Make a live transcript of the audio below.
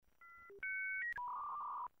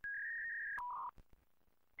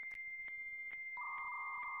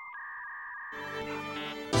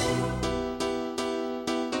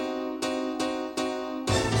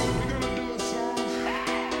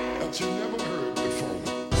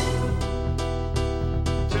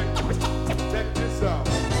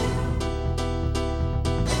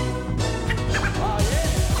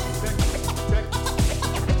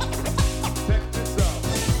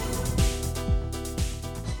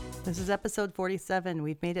This is episode 47.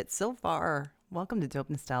 We've made it so far. Welcome to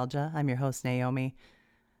Dope Nostalgia. I'm your host, Naomi.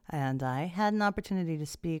 And I had an opportunity to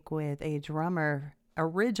speak with a drummer,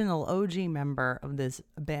 original OG member of this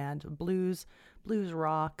band, blues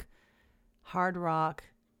rock, hard rock,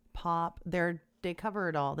 pop. They cover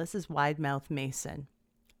it all. This is Wide Mouth Mason,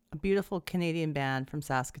 a beautiful Canadian band from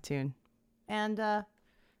Saskatoon. And I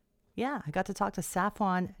got to talk to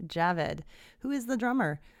Safwan Javed, who is the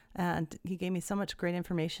drummer. And he gave me so much great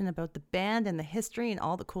information about the band and the history and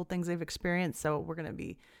all the cool things they've experienced. So we're going to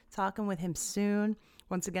be talking with him soon.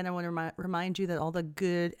 Once again, I want to remind you that all the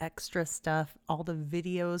good extra stuff, all the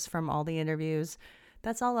videos from all the interviews,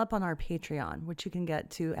 that's all up on our Patreon, which you can get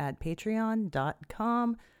to at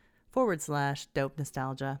patreon.com/dope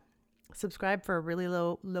nostalgia. Subscribe for a really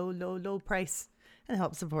low price and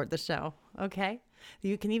help support the show. Okay.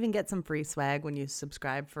 You can even get some free swag when you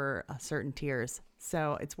subscribe for certain tiers.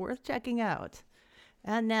 So it's worth checking out.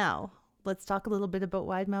 And now let's talk a little bit about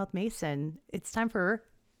Wide Mouth Mason. It's time for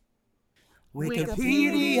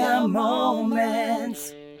Wikipedia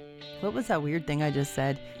Moments. What was that weird thing I just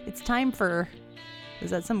said? It's time for...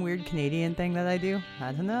 Is that some weird Canadian thing that I do?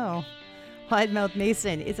 I don't know. Wide Mouth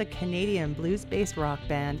Mason is a Canadian blues-based rock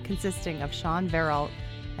band consisting of Sean Veralt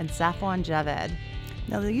and Safwan Javed.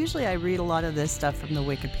 Now, usually I read a lot of this stuff from the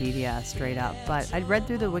Wikipedia straight up, but I'd read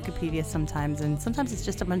through the Wikipedia sometimes, and sometimes it's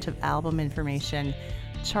just a bunch of album information,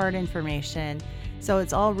 chart information, so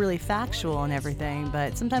it's all really factual and everything,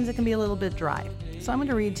 but sometimes it can be a little bit dry. So I'm going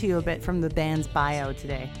to read to you a bit from the band's bio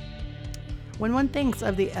today. When one thinks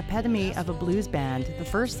of the epitome of a blues band, the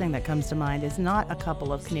first thing that comes to mind is not a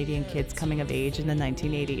couple of Canadian kids coming of age in the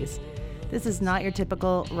 1980s. This is not your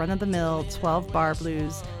typical run-of-the-mill 12-bar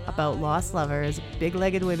blues about lost lovers,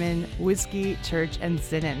 big-legged women, whiskey, church, and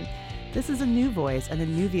sinning. This is a new voice and a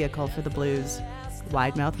new vehicle for the blues.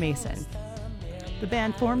 Wide Mouth Mason. The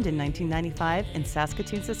band formed in 1995 in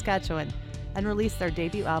Saskatoon, Saskatchewan, and released their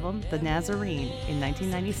debut album, The Nazarene, in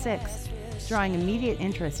 1996, drawing immediate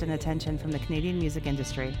interest and attention from the Canadian music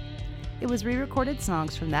industry. It was re-recorded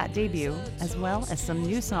songs from that debut, as well as some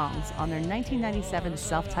new songs on their 1997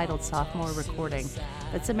 self-titled sophomore recording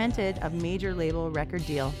that cemented a major label record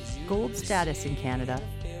deal, gold status in Canada,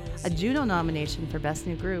 a Juno nomination for Best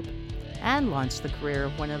New Group, and launched the career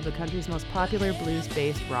of one of the country's most popular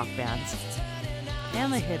blues-based rock bands.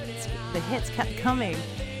 And the hits kept coming.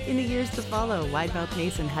 In the years to follow, Wide Mouth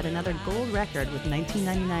Mason had another gold record with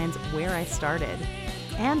 1999's Where I Started,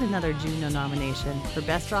 and another Juno nomination for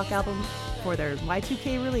Best Rock Album for their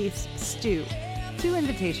Y2K release, Stew. 2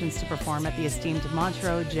 invitations to perform at the esteemed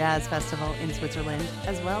Montreux Jazz Festival in Switzerland,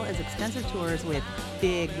 as well as extensive tours with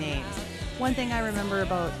big names. One thing I remember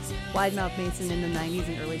about Wide Mouth Mason in the 90s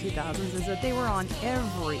and early 2000s is that they were on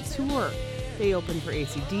every tour. They opened for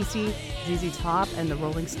AC/DC, ZZ Top, and the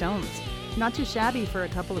Rolling Stones. Not too shabby for a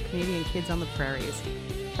couple of Canadian kids on the prairies.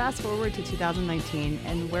 Fast forward to 2019,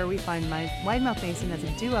 and where we find Wide Mouth Mason as a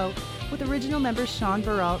duo with original members Sean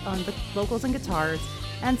Veralt on the vocals and guitars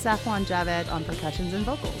and Safwan Javed on percussions and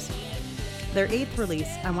vocals. Their 8th release,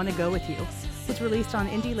 I Want to Go With You, was released on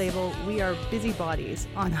indie label We Are Busybodies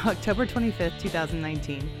on October 25th,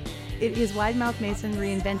 2019. It is Wide Mouth Mason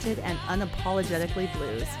reinvented and unapologetically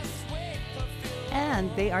blues. And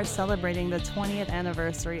they are celebrating the 20th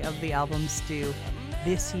anniversary of the album Stew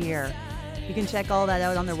this year. You can check all that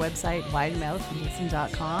out on their website,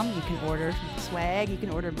 widemouthmason.com. You can order swag, you can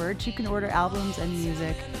order merch, you can order albums and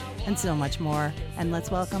music, and so much more. And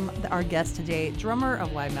let's welcome our guest today, drummer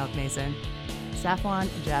of Wide Mouth Mason, Safwan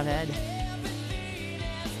Javed.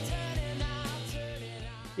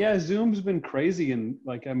 Yeah, Zoom's been crazy, and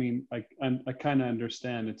I kind of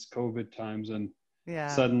understand it's COVID times, and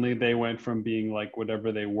suddenly they went from being like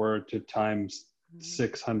whatever they were to times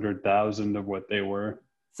 600,000 of what they were.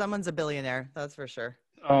 Someone's a billionaire, that's for sure.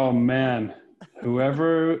 Oh man,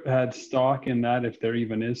 whoever had stock in that, if there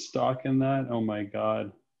even is stock in that, oh my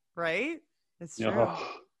God. Right? It's true.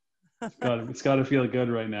 Oh, it's got to feel good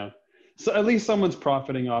right now. So at least someone's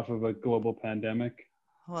profiting off of a global pandemic.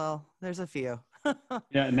 Well, there's a few.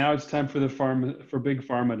 Yeah, now it's time for big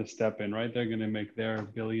pharma to step in, right? They're going to make their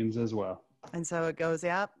billions as well. And so it goes,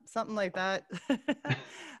 yeah, something like that.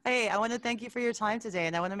 Hey, I want to thank you for your time today,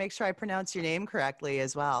 and I want to make sure I pronounce your name correctly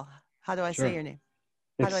as well. How do I say your name?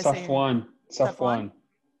 It's Safwan. Safwan.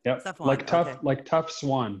 Yep. Safwan. Like tough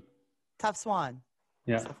swan. Tough swan.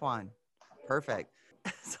 Yeah. Safwan. Perfect.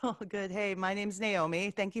 So good. Hey, my name's Naomi.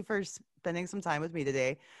 Thank you for spending some time with me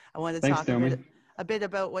today. I want to talk a bit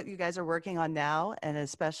about what you guys are working on now, and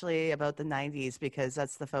especially about the 90s, because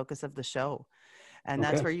that's the focus of the show. And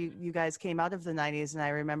that's where you guys came out of the 90s. And I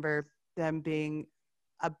remember them being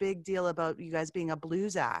a big deal about you guys being a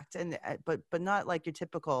blues act, and but not like your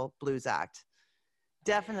typical blues act.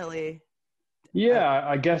 Definitely. Yeah,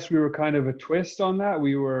 I guess we were kind of a twist on that.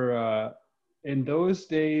 We were in those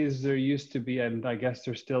days there used to be, and I guess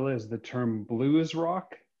there still is, the term blues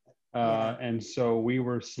rock. And so we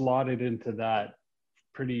were slotted into that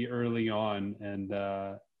pretty early on,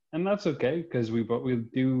 and that's okay because we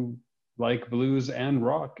do like blues and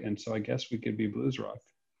rock, and so I guess we could be blues rock.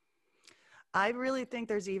 I really think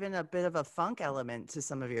there's even a bit of a funk element to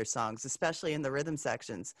some of your songs, especially in the rhythm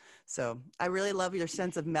sections. So I really love your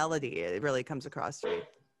sense of melody. It really comes across to me.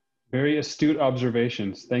 Very astute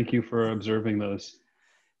observations. Thank you for observing those.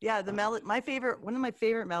 Yeah, one of my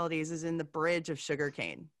favorite melodies is in the bridge of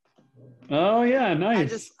Sugarcane. Oh yeah,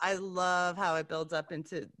 nice. I love how it builds up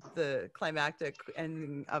into the climactic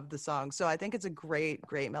ending of the song. So I think it's a great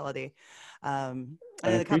melody. And I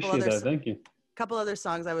appreciate that. Thank you. Couple other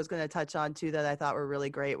songs I was going to touch on too that I thought were really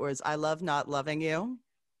great was "I Love Not Loving You."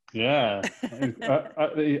 Yeah,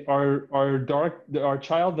 our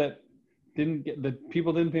child that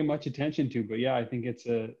people didn't pay much attention to, but yeah, I think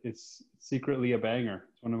it's secretly a banger.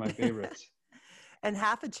 It's one of my favorites. And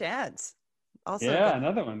 "Half a Chance." Also, yeah,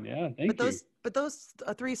 another one. Yeah, thank you. But those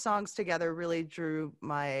three songs together really drew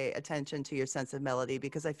my attention to your sense of melody,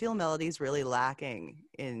 because I feel melody is really lacking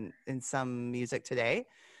in some music today.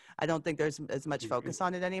 I don't think there's as much focus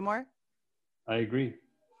on it anymore. I agree.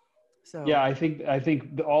 So yeah, I think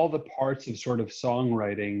all the parts of sort of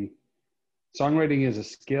songwriting is a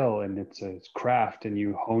skill, and it's a craft, and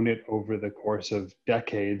you hone it over the course of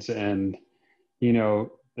decades. And you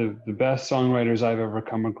know, the best songwriters I've ever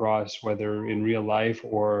come across, whether in real life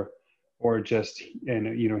or just,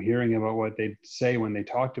 and you know, hearing about what they'd say when they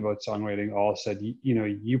talked about songwriting, all said, you know,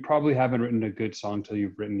 you probably haven't written a good song till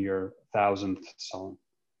you've written your 1,000th song.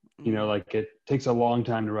 You know, like it takes a long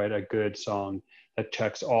time to write a good song that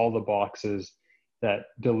checks all the boxes, that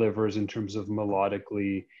delivers in terms of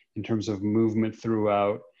melodically, in terms of movement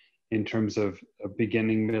throughout, in terms of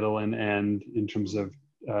beginning, middle, and end, in terms of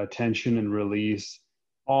tension and release,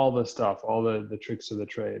 all the stuff, all the tricks of the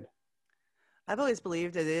trade. I've always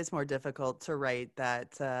believed it is more difficult to write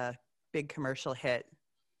that big commercial hit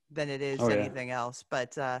than it is anything else.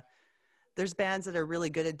 But there's bands that are really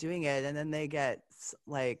good at doing it, and then they get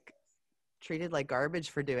like treated like garbage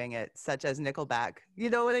for doing it, such as Nickelback. You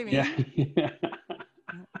know what I mean? Yeah.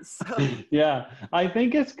 So yeah, I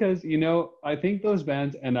think it's because, you know, I think those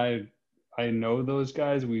bands, and I know those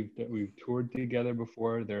guys. We've toured together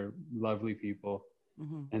before. They're lovely people.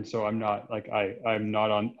 Mm-hmm. And so I'm not like I'm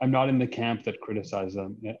not in the camp that criticize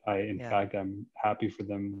them. In fact, I'm happy for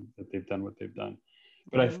them that they've done what they've done.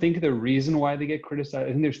 But I think the reason why they get criticized, I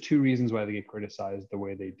think there's two reasons why they get criticized the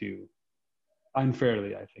way they do,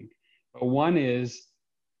 unfairly, I think. But one is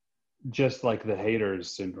just like the haters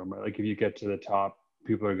syndrome, right? Like if you get to the top,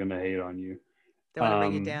 people are going to hate on you. They want to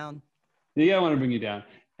bring you down. Yeah, want to bring you down.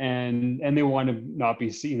 And they want to not be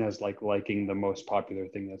seen as like liking the most popular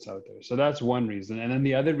thing that's out there. So that's one reason. And then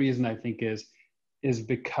the other reason I think is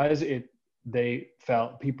because they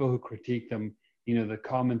felt, people who critique them, you know, the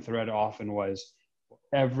common thread often was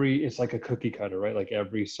it's like a cookie cutter, right? Like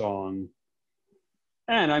every song.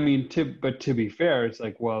 And I mean, to be fair, it's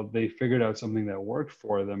like, well, they figured out something that worked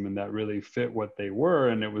for them and that really fit what they were,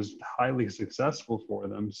 and it was highly successful for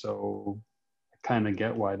them. So I kind of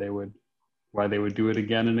get why they would do it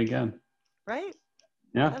again and again. Right?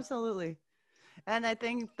 Yeah. Absolutely. And I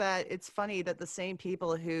think that it's funny that the same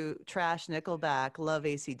people who trash Nickelback love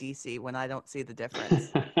AC/DC when I don't see the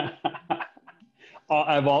difference.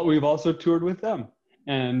 We've also toured with them.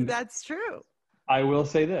 And that's true. I will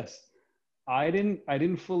say this. I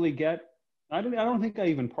didn't fully get, I don't think I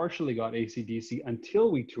even partially got AC/DC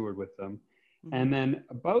until we toured with them. Mm-hmm. And then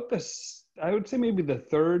about I would say maybe the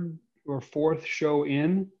third or fourth show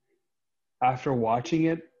in, after watching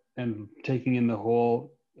it and taking in the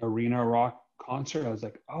whole arena rock concert, I was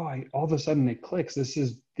like, oh, all of a sudden it clicks. This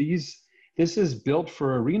is built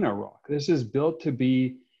for arena rock. This is built to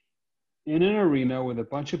be in an arena with a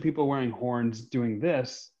bunch of people wearing horns doing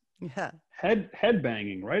this. Yeah. Head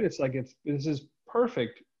banging, right? It's like this is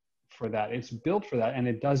perfect for that. It's built for that, and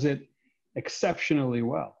it does it exceptionally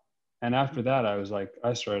well. And after that,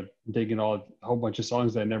 I started digging a whole bunch of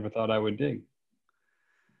songs that I never thought I would dig.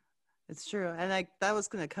 It's true. And that was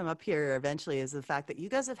going to come up here eventually, is the fact that you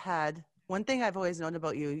guys have had one thing I've always known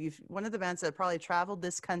about you. You've one of the bands that probably traveled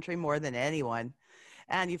this country more than anyone.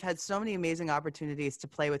 And you've had so many amazing opportunities to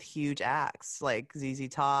play with huge acts like ZZ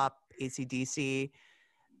Top, AC/DC.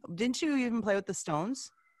 Didn't you even play with the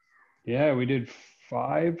Stones? Yeah, we did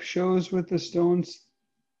 5 shows with the Stones.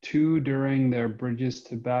 2 during their Bridges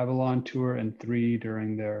to Babylon tour and 3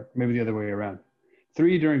 during their, maybe the other way around.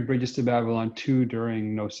 3 during Bridges to Babylon, 2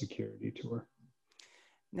 during No Security tour.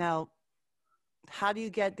 Now, how do you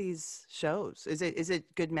get these shows? Is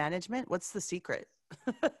it good management? What's the secret?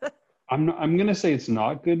 I'm going to say it's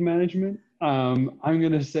not good management. I'm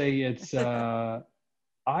going to say it's, I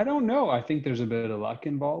don't know. I think there's a bit of luck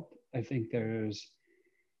involved. I think there's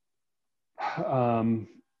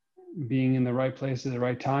being in the right place at the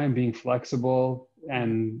right time, being flexible,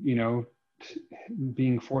 and, you know,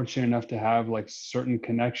 being fortunate enough to have like certain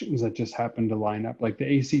connections that just happen to line up. Like the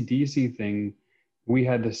AC/DC thing, we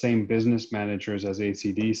had the same business managers as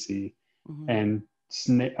AC/DC, and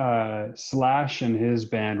Slash and his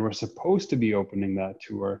band were supposed to be opening that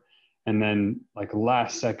tour, and then like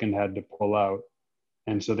last second had to pull out.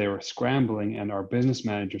 And so they were scrambling, and our business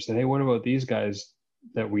manager said, "Hey, what about these guys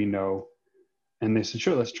that we know?" And they said,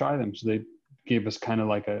 "Sure, let's try them." So they gave us kind of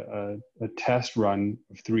like a test run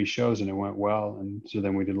of 3 shows, and it went well. And so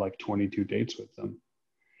then we did like 22 dates with them.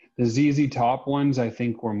 The ZZ Top ones, I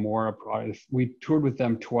think, were more a product. We toured with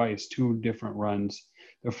them twice, 2 different runs.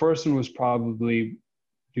 The first one was probably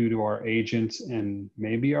due to our agents and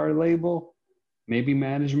maybe our label, maybe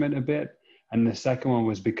management a bit. And the second one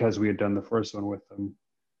was because we had done the first one with them,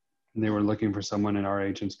 and they were looking for someone, and our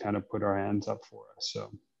agents kind of put our hands up for us.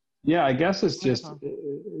 So yeah, I guess it's just,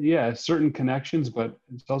 certain connections, but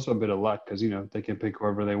it's also a bit of luck because, you know, they can pick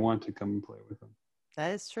whoever they want to come and play with them.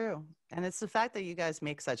 That is true. And it's the fact that you guys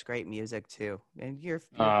make such great music too. And you're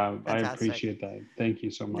I appreciate that. Thank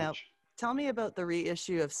you so much. Now, tell me about the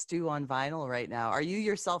reissue of Stew on vinyl right now. Are you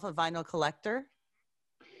yourself a vinyl collector?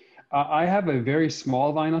 I have a very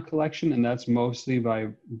small vinyl collection, and that's mostly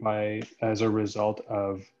by as a result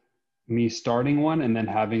of me starting one and then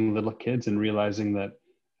having little kids and realizing that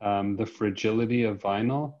the fragility of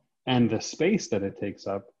vinyl and the space that it takes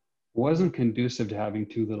up wasn't conducive to having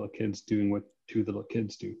 2 little kids doing what 2 little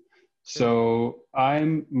kids do. So my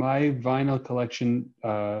vinyl collection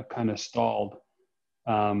kind of stalled,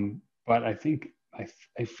 but I think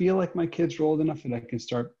I feel like my kids are old enough that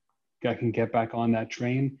I can get back on that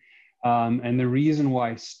train. And the reason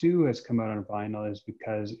why Stew has come out on vinyl is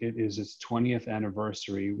because it is its 20th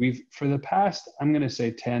anniversary. For the past, I'm going to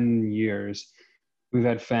say 10 years, we've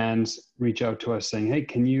had fans reach out to us saying, "Hey,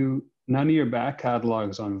 none of your back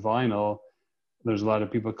catalogs on vinyl." There's a lot of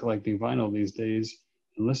people collecting vinyl these days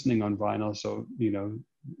and listening on vinyl. So, you know,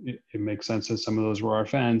 it makes sense that some of those were our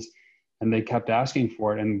fans, and they kept asking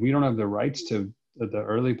for it. And we don't have the rights to the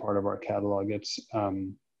early part of our catalog.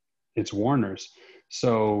 It's Warner's.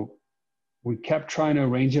 So we kept trying to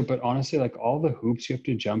arrange it, but honestly, like all the hoops you have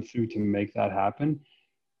to jump through to make that happen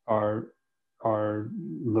are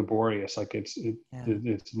laborious. Like it's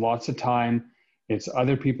lots of time. It's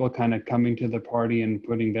other people kind of coming to the party and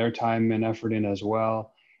putting their time and effort in as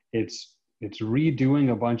well. It's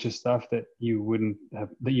redoing a bunch of stuff that you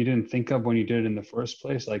didn't think of when you did it in the first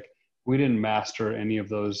place. Like we didn't master any of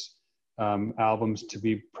those albums to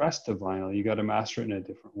be pressed to vinyl. You got to master it in a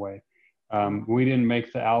different way. We didn't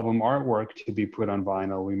make the album artwork to be put on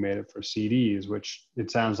vinyl. We made it for CDs, which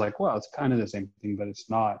it sounds like, well, it's kind of the same thing, but it's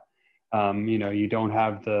not. You know, you don't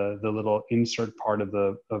have the little insert part of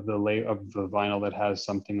the vinyl that has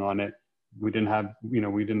something on it. We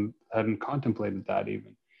hadn't contemplated that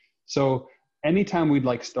even. So anytime we'd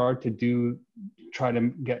like start to try to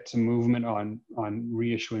get some movement on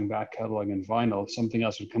reissuing back catalog and vinyl, something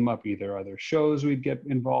else would come up, either other shows we'd get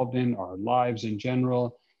involved in, our lives in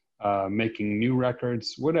general, making new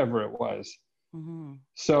records, whatever it was. Mm-hmm.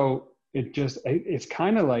 So it's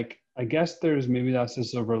kind of like, I guess that's the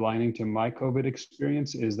silver lining to my COVID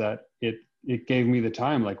experience, is that it gave me the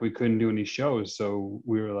time. Like we couldn't do any shows. So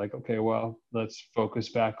we were like, okay, well, let's focus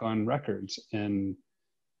back on records. And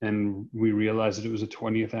we realized that it was the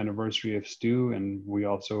 20th anniversary of Stew. And we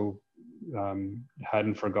also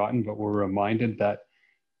hadn't forgotten, but were reminded that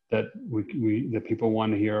people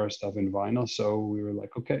want to hear our stuff in vinyl. So we were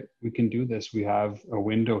like, okay, we can do this. We have a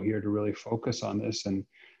window here to really focus on this. And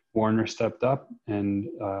Warner stepped up, and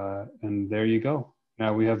there you go.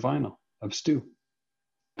 Now we have vinyl of Stew.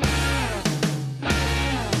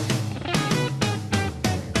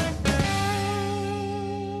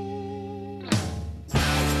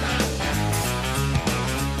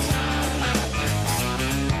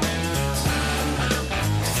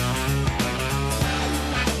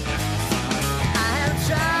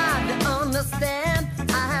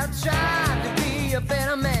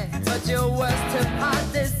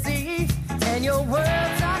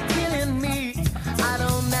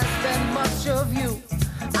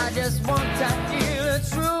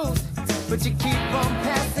 But you keep on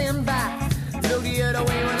passing by. go the other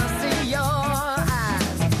way when I see your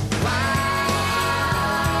eyes. Why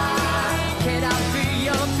can't I be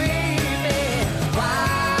your baby? Why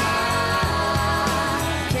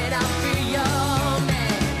can't I be your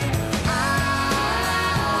man?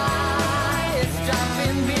 It's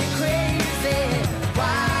driving me crazy.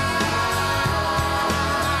 Why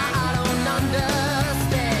I don't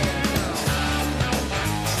understand.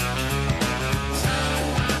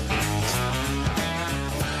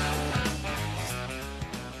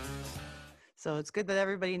 So it's good that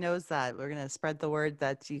everybody knows that. We're going to spread the word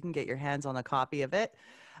that you can get your hands on a copy of it.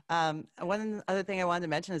 One other thing I wanted to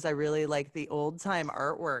mention is I really like the old time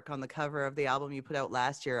artwork on the cover of the album you put out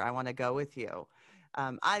last year, I Want to Go With You.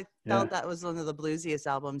 I felt that was one of the bluesiest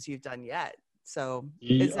albums you've done yet. So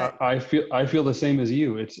I feel the same as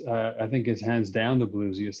you. It's I think it's hands down the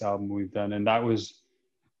bluesiest album we've done, and that was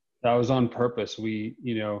on purpose. We've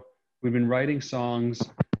been writing songs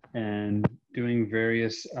and doing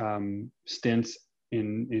various stints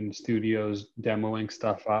in studios, demoing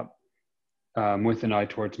stuff up with an eye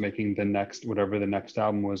towards making whatever the next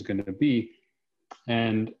album was going to be.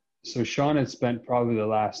 And so Sean had spent probably the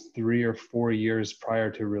last 3 or 4 years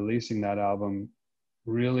prior to releasing that album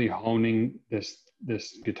really honing this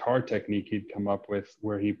guitar technique he'd come up with,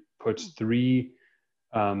 where he puts 3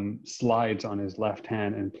 slides on his left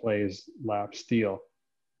hand and plays lap steel.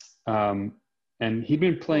 And he'd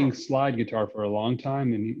been playing slide guitar for a long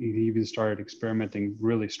time, and he even started experimenting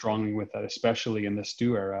really strongly with that, especially in the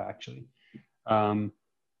Stu era, actually.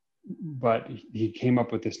 But he came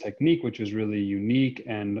up with this technique, which was really unique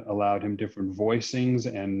and allowed him different voicings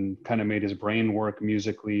and kind of made his brain work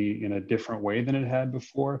musically in a different way than it had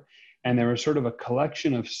before. And there was sort of a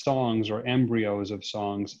collection of songs or embryos of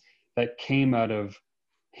songs that came out of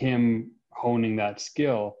him honing that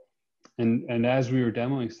skill. And as we were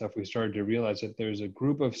demoing stuff, we started to realize that there's a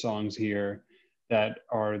group of songs here that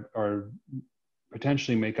are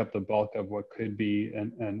potentially make up the bulk of what could be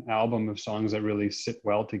an album of songs that really sit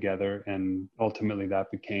well together. And ultimately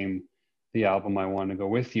that became the album I Want to Go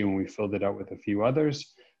With You. And we filled it out with a few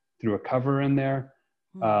others, threw a cover in there.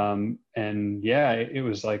 And yeah, it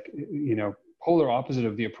was like, polar opposite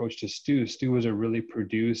of the approach to Stu. Stu was a really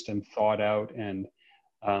produced and thought out and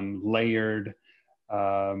layered,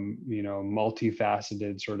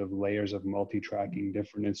 multifaceted sort of layers of multi-tracking,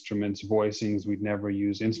 different instruments, voicings we'd never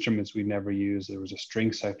use, instruments we'd never use. There was a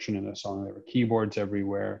string section in a song. There were keyboards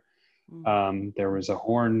everywhere. There was a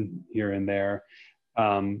horn here and there.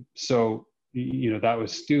 So, that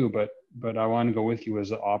was Stu, but I Want to Go With You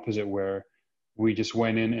was the opposite, where we just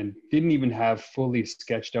went in and didn't even have fully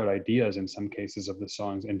sketched out ideas in some cases of the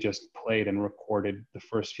songs, and just played and recorded the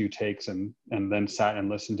first few takes and then sat and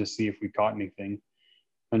listened to see if we got anything.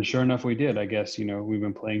 And sure enough, we did. I guess, we've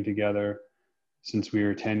been playing together since we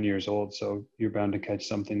were 10 years old. So you're bound to catch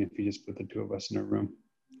something if you just put the two of us in a room.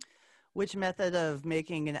 Which method of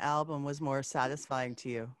making an album was more satisfying to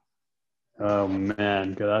you? Oh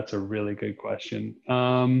man, that's a really good question.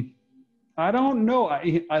 I don't know.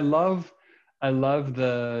 I love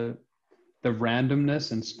the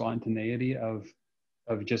randomness and spontaneity of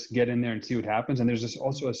just get in there and see what happens. And there's just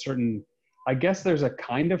also a certain, I guess there's a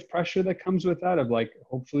kind of pressure that comes with that, of like,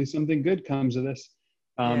 hopefully something good comes of this.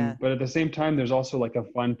 But at the same time, there's also like a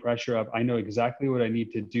fun pressure of, I know exactly what I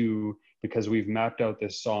need to do because we've mapped out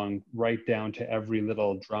this song right down to every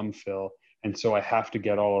little drum fill. And so I have to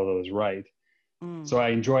get all of those right. So I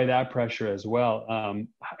enjoy that pressure as well. I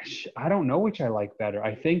don't know which I like better.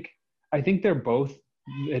 I think they're both,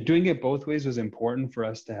 doing it both ways was important for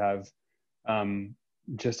us to have,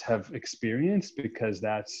 just have experience, because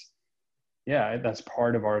that's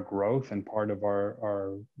part of our growth and part of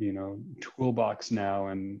our toolbox now.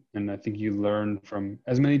 And I think you learn from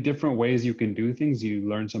as many different ways you can do things, you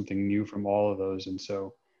learn something new from all of those. And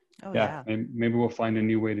so, maybe we'll find a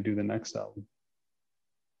new way to do the next album.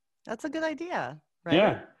 That's a good idea,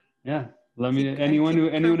 right? Yeah. Let me, anyone who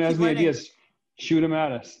has any ideas, shoot them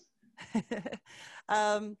at us.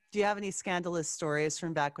 Do you have any scandalous stories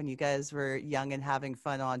from back when you guys were young and having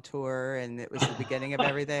fun on tour and it was the beginning of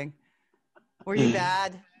everything? Were you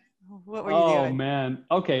bad? What were you doing? Oh man.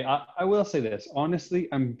 Okay. I will say this. Honestly,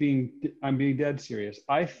 I'm being dead serious.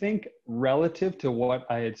 I think relative to what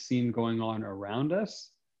I had seen going on around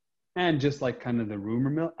us and just like kind of the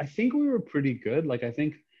rumor mill, I think we were pretty good. Like, I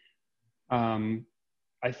think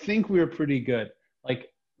we were pretty good.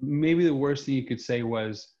 Like, maybe the worst thing you could say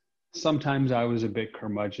was sometimes I was a bit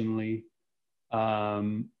curmudgeonly.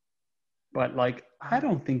 But like, I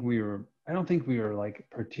don't think we were like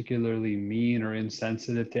particularly mean or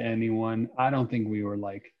insensitive to anyone. I don't think we were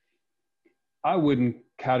like, I wouldn't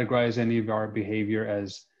categorize any of our behavior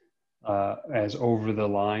as as over the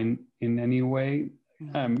line in any way.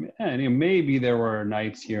 Mm-hmm. And maybe there were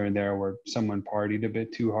nights here and there where someone partied a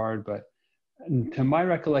bit too hard, but to my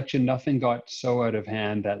recollection, nothing got so out of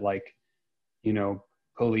hand that like, you know,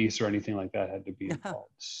 police or anything like that had to be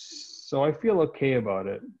involved. So I feel okay about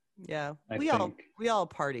it. Yeah, I we think. all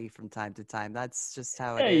party from time to time. That's just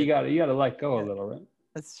how it Yeah, is. you gotta let go a Yeah, little, right?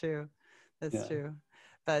 that's true. That's Yeah. true.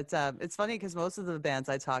 But it's funny because most of the bands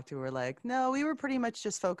I talked to were like, "No, we were pretty much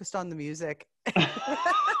just focused on the music."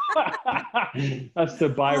 That's the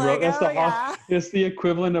I'm biro. like, That's the "Oh yeah." It's the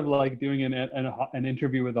equivalent of like doing an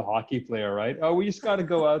interview with a hockey player, right? Oh, we just got to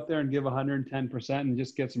go out there and give 110% and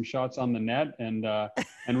just get some shots on the net and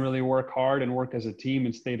really work hard and work as a team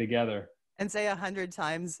and stay together. And say 100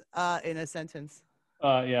 times in a sentence.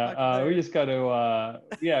 Hockey We players. just got to.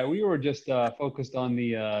 Yeah, we were just focused on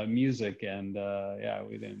the music, and yeah,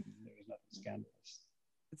 we didn't. There was nothing scandalous.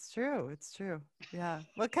 It's true. It's true. Yeah.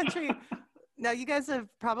 What country? Now, you guys have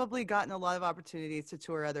probably gotten a lot of opportunities to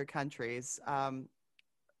tour other countries.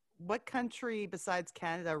 What country besides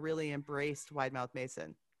Canada really embraced Wide Mouth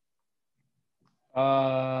Mason?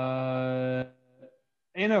 Uh,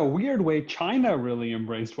 in a weird way, China really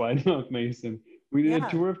embraced Wide Mouth Mason. We did a Yeah.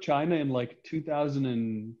 tour of China in like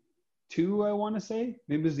 2002, I want to say.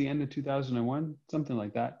 Maybe it was the end of 2001, something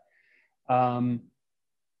like that. Um,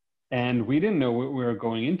 and we didn't know what we were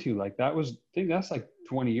going into. Like that was, I think that's like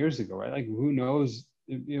 20 years ago, right? Like who knows?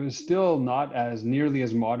 It was still not as nearly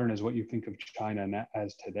as modern as what you think of China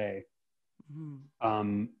as today.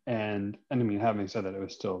 Mhm. And I mean, having said that, it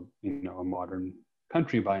was still, you know, a modern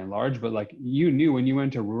country by and large, but like you knew when you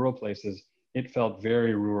went to rural places, it felt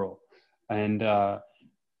very rural. And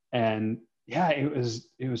and yeah, it was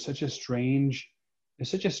such a strange,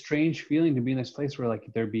 it's such a strange feeling to be in this place where like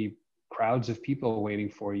there'd be crowds of people waiting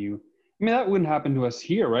for you. I mean, that wouldn't happen to us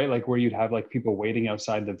here, right? Like where you'd have like people waiting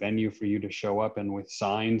outside the venue for you to show up and with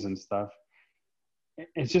signs and stuff.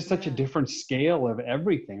 It's just such a Yeah. different scale of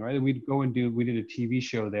everything, right? We did a TV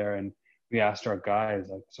show there and we asked our guys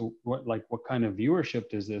like, so what kind of viewership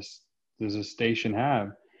does this station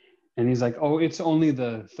have? And he's like, oh, it's only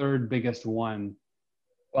the third biggest one,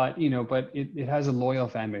 but you know, but it has a loyal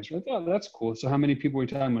fan base. We're like, oh, that's cool. So how many people are we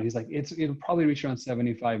talking about? He's like, it'll probably reach around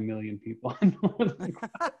 75 million people. like,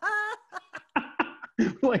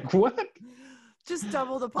 like what? Just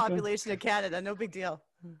double the population of Canada. No big deal.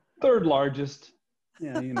 Third largest.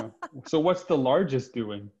 Yeah, you know. So what's the largest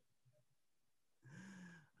doing?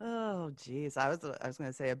 Oh, geez. I was going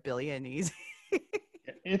to say a billion easy.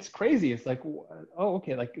 It's crazy. It's like, oh,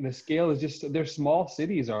 okay. Like the scale is just, they're small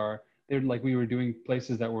cities they're like, we were doing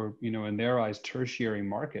places that were, you know, in their eyes, tertiary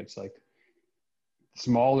markets, like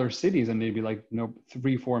smaller cities. And they'd be like, no,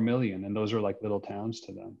 3, 4 million. And those are like little towns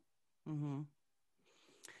to them. Mm-hmm.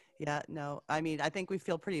 Yeah, no. I mean, I think we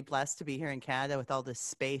feel pretty blessed to be here in Canada with all this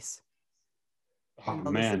space Oh and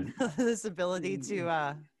all man. this ability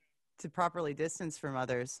to properly distance from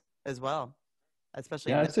others as well,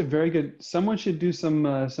 especially in Yeah, this. it's a very good, someone should do some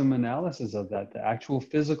analysis of that, the actual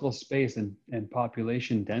physical space and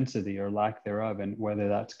population density or lack thereof, and whether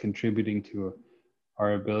that's contributing to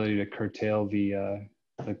our ability to curtail the,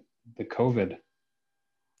 the COVID.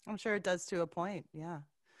 I'm sure it does to a point. Yeah.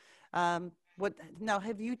 What now?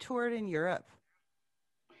 Have you toured in Europe?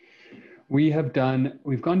 We've gone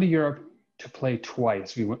to Europe to play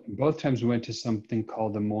twice. Both times we went to something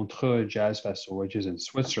called the Montreux Jazz Festival, which is in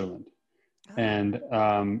Switzerland. Oh. And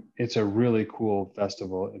it's a really cool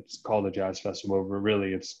festival. It's called a jazz festival, but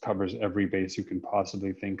really it covers every base you can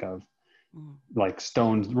possibly think of. Mm. Like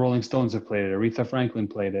Rolling Stones have played it, Aretha Franklin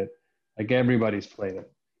played it, like everybody's played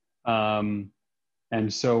it.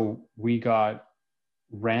 And so we got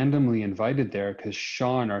randomly invited there because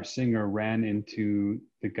Sean, our singer, ran into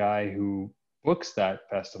the guy who books that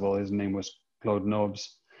festival. His name was Claude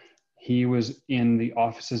Nobes. He was in the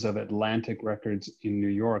offices of Atlantic Records in New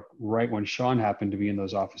York right when Sean happened to be in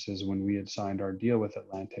those offices when we had signed our deal with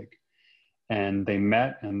Atlantic. And they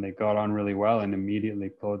met and they got on really well. And immediately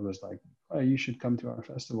Claude was like, oh, you should come to our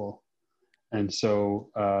festival. And so,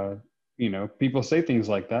 you know, people say things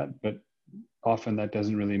like that, but often that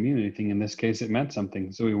doesn't really mean anything. In this case, it meant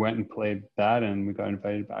something. So we went and played that and we got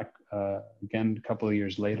invited back again a couple of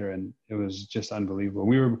years later. And it was just unbelievable.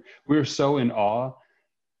 We were so in awe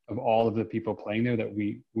of all of the people playing there that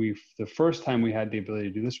we the first time we had the ability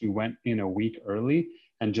to do this, we went in a week early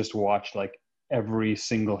and just watched like every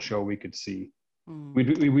single show we could see. Mm.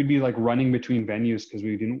 We'd be like running between venues because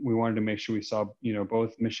we wanted to make sure we saw, you know,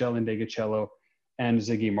 both Michelle Ndegeocello and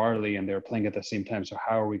Ziggy Marley, and they were playing at the same time. So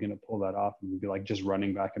how are we going to pull that off? And we'd be like just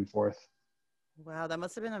running back and forth. Wow, that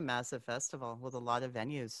must have been a massive festival with a lot of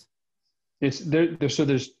venues. It's there. So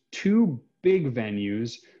there's two big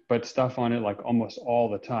venues, but stuff on it like almost all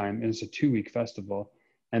the time. And it's a 2-week festival.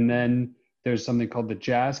 And then there's something called the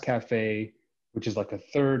Jazz Cafe, which is like a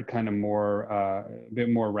third kind of more, a bit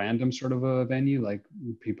more random sort of a venue, like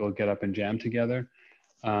people get up and jam together.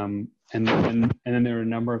 And then there are a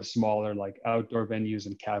number of smaller like outdoor venues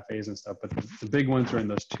and cafes and stuff, but the big ones are in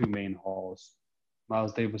those two main halls,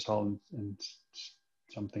 Miles Davis Hall and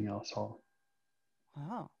something else hall.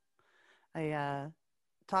 Wow. I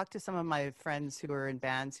talked to some of my friends who are in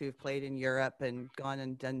bands who've played in Europe and gone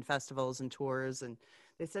and done festivals and tours, and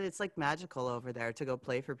they said it's like magical over there to go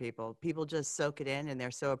play for people. People just soak it in and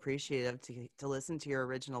they're so appreciative to listen to your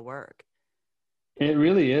original work. It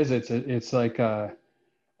really is. It's like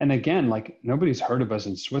and again, like nobody's heard of us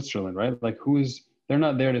in Switzerland, right? Like they're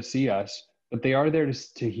not there to see us, but they are there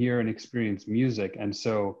to hear and experience music. And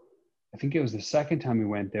so I think it was the second time we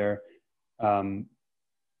went there. You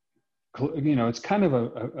know, it's kind of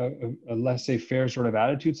a laissez-faire sort of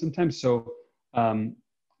attitude sometimes. So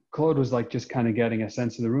Claude was like just kind of getting a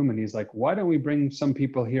sense of the room, and he's like, why don't we bring some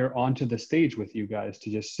people here onto the stage with you guys to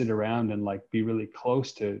just sit around and like be really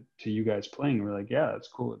close to you guys playing? And we're like, yeah, that's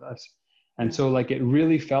cool with us. And so like it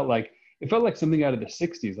really felt like something out of the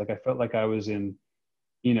 60s. Like I felt like I was in,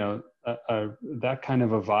 you know, that kind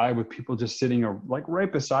of a vibe with people just sitting like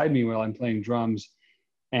right beside me while I'm playing drums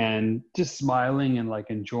and just smiling and like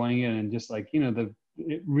enjoying it. And just like, you know,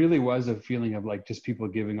 it really was a feeling of like just people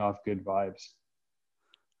giving off good vibes.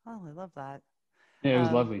 Oh, I love that. Yeah, it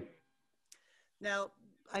was lovely. Now,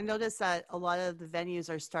 I noticed that a lot of the venues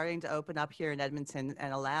are starting to open up here in Edmonton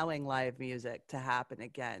and allowing live music to happen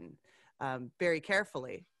again, very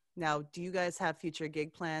carefully. Now, do you guys have future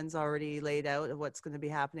gig plans already laid out of what's going to be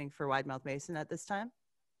happening for Wide Mouth Mason at this time?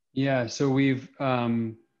 Yeah, so we've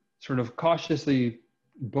sort of cautiously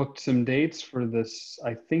booked some dates for this.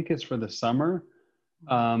 I think it's for the summer.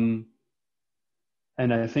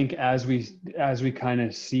 And I think as we kind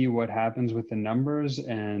of see what happens with the numbers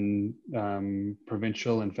and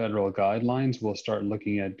provincial and federal guidelines, we'll start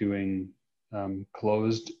looking at doing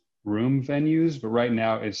closed room venues. But right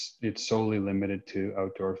now it's solely limited to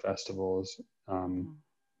outdoor festivals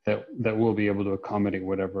that will be able to accommodate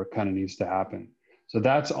whatever kind of needs to happen. So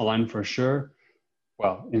that's on for sure.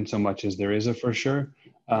 Well, in so much as there is a for sure.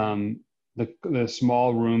 The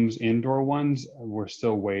small rooms, indoor ones, we're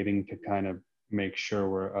still waiting to kind of make sure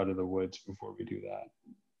we're out of the woods before we do that.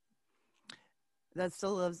 That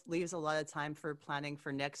still leaves a lot of time for planning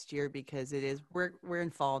for next year, because we're in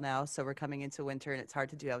fall now, so we're coming into winter and it's hard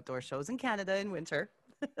to do outdoor shows in Canada in winter.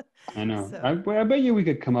 I know. So. I bet you we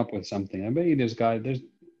could come up with something. I bet you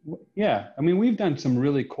yeah. I mean, we've done some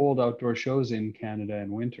really cold outdoor shows in Canada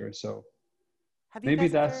in winter, so maybe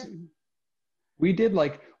we did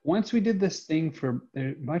like, once we did this thing for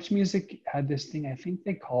Much Music had this thing, I think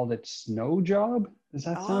they called it Snow Job. Does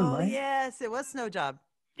that sound right? Oh, yes, it was Snow Job.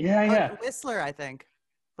 Yeah. Whistler, I think.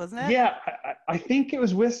 Wasn't it? Yeah, I think it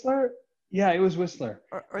was Whistler. Yeah, it was Whistler.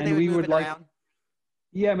 Or and they would move it around.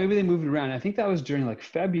 Yeah, maybe they moved it around. I think that was during like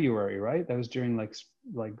February, right? That was during like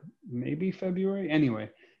maybe February. Anyway,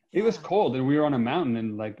 it was cold and we were on a mountain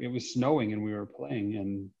and like it was snowing and we were playing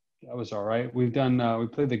and that was all right. We've done, we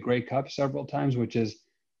played the Grey Cup several times, which is,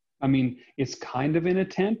 I mean, it's kind of in a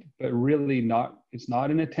tent, but really not, it's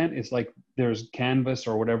not in a tent. It's like there's canvas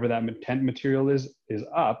or whatever that tent material is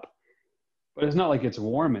up, but it's not like it's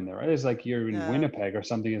warm in there, right? It's like you're in Winnipeg or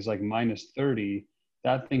something, it's like -30.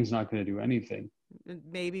 That thing's not going to do anything. It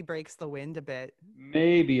maybe breaks the wind a bit.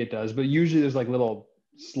 Maybe it does, but usually there's like little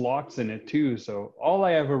slots in it too. So all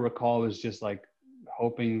I ever recall is just like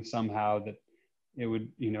hoping somehow that it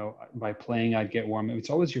would, you know, by playing, I'd get warm. It's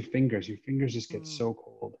always your fingers. Your fingers just get so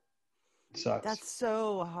cold. It sucks. That's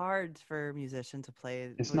so hard for a musician to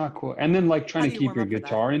play. It's not cool. And then like trying to keep your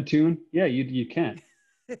guitar in tune. Yeah, you can't.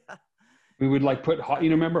 Yeah. We would like put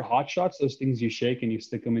remember hot shots, those things you shake and you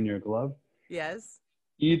stick them in your glove? Yes.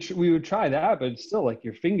 We would try that, but it's still like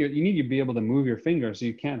your finger, you need to be able to move your fingers, so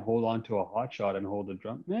you can't hold on to a hot shot and hold a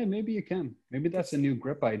drum. Maybe you can. Maybe that's a new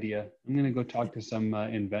grip idea. I'm going to go talk to some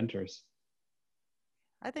inventors.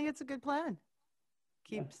 I think it's a good plan.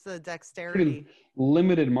 Keeps the dexterity.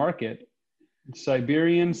 Limited market.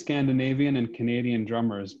 Siberian, Scandinavian, and Canadian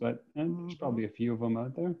drummers, but there's probably a few of them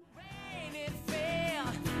out there.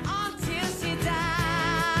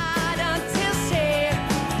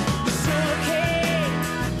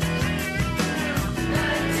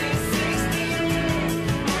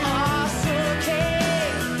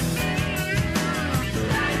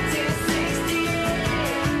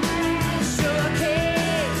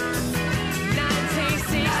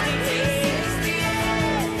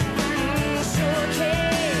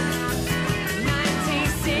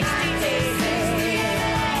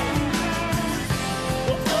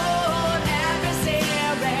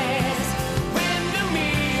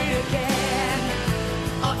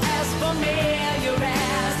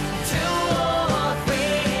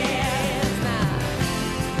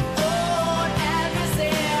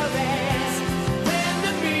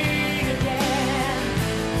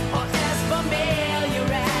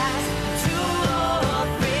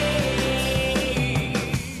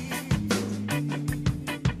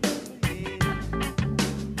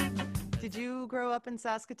 up in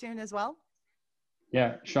Saskatoon as well?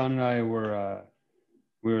 Yeah, Sean and I were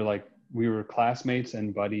we were classmates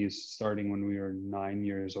and buddies starting when we were 9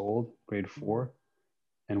 years old, grade 4,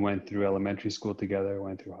 and went through elementary school together,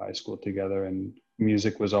 went through high school together, and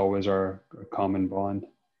music was always our common bond.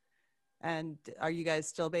 And are you guys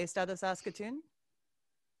still based out of Saskatoon?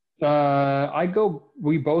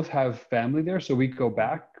 We both have family there, so we go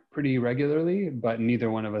back pretty regularly, but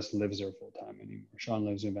neither one of us lives there full time anymore. Sean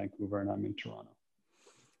lives in Vancouver and I'm in Toronto.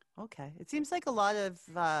 Okay. It seems like a lot of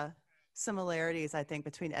similarities, I think,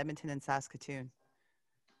 between Edmonton and Saskatoon.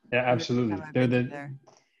 Yeah, absolutely. Edmonton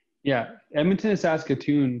and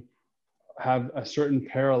Saskatoon have a certain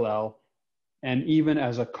parallel, and even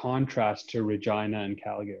as a contrast to Regina and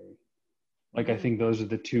Calgary. Like, I think those are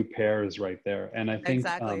the two pairs right there. And I think,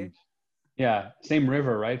 exactly. Same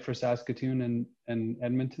river, right? For Saskatoon and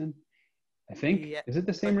Edmonton, I think. Yeah. Is it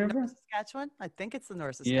the same river? North Saskatchewan? I think it's the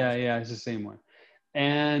North Saskatchewan. Yeah, it's the same one.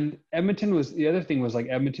 And Edmonton was, the other thing was like,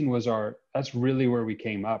 Edmonton was that's really where we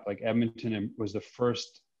came up. Like, Edmonton was the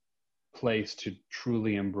first place to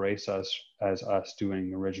truly embrace us as us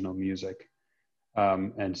doing original music.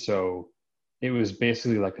 And so it was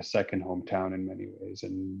basically like a second hometown in many ways.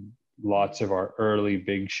 And lots of our early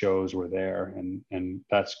big shows were there. And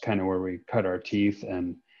that's kind of where we cut our teeth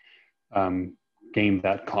and gained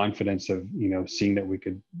that confidence of, seeing that we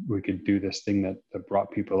could do this thing that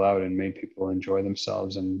brought people out and made people enjoy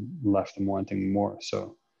themselves and left them wanting more.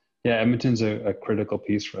 So yeah, Edmonton's a critical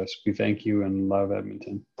piece for us. We thank you and love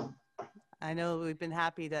Edmonton. I know we've been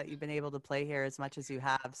happy that you've been able to play here as much as you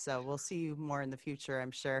have. So we'll see you more in the future, I'm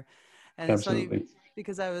sure. And absolutely. It's funny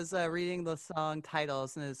because I was reading the song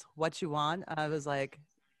titles and it's What You Want. I was like,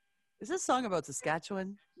 is this song about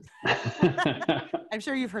Saskatchewan? I'm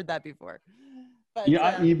sure you've heard that before. But,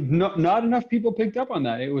 not enough people picked up on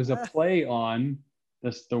that. It was a play on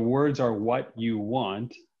this. The words are what you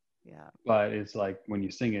want. Yeah. But it's like when you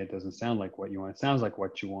sing it, it doesn't sound like what you want. It sounds like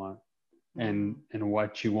what you want. And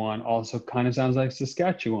what you want also kind of sounds like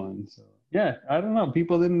Saskatchewan. So yeah, I don't know.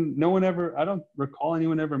 I don't recall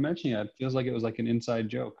anyone ever mentioning it. It feels like it was like an inside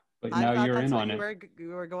joke, but now you're in on it.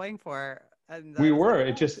 You were going for. And we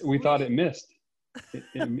were. We thought it missed.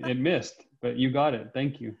 It missed, but you got it.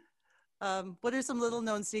 Thank you. What are some little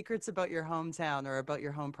known secrets about your hometown or about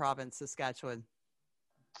your home province, Saskatchewan?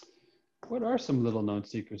 What are some little known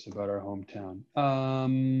secrets about our hometown?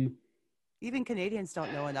 Even Canadians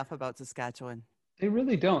don't know enough about Saskatchewan. They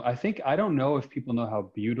really don't. I don't know if people know how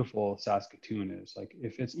beautiful Saskatoon is. Like,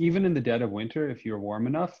 if it's even in the dead of winter, if you're warm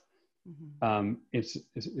enough, it's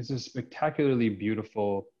a spectacularly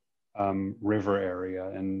beautiful river area,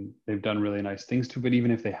 and they've done really nice things to it. But even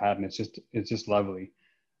if they hadn't, it's just lovely.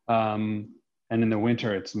 And in the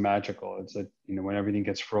winter, it's magical. It's when everything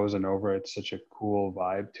gets frozen over, it's such a cool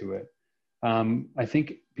vibe to it. I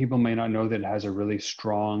think people may not know that it has a really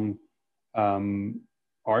strong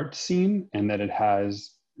art scene, and that it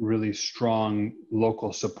has really strong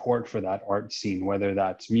local support for that art scene, whether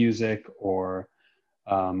that's music or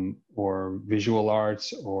visual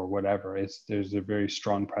arts or whatever. There's a very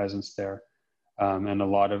strong presence there,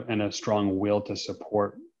 and a strong will to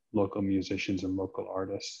support local musicians and local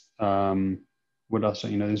artists. What else?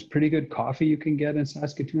 There's pretty good coffee you can get in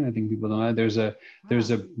Saskatoon. I think people don't know. There's a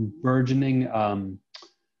burgeoning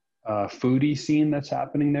foodie scene that's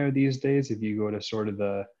happening there these days. If you go to sort of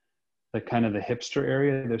the kind of the hipster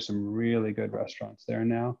area, there's some really good restaurants there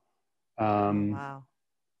now. Wow.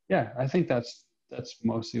 Yeah, I think that's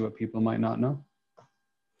mostly what people might not know.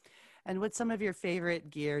 And what's some of your favorite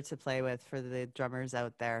gear to play with for the drummers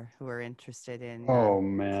out there who are interested in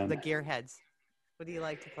the gearheads? What do you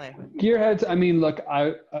like to play with? Gearheads, I mean, look,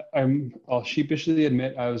 I'll sheepishly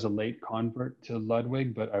admit I was a late convert to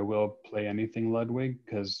Ludwig, but I will play anything Ludwig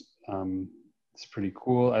because it's pretty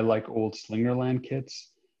cool. I like old Slingerland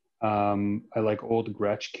kits. I like old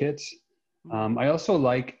Gretsch kits. I also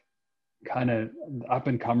like kind of up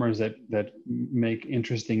and comers that make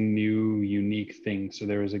interesting, new, unique things. So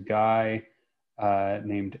there was a guy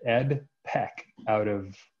named Ed Peck out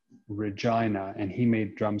of Regina, and he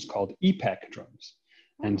made drums called EPEC drums.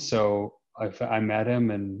 And so I met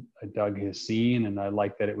him and I dug his scene, and I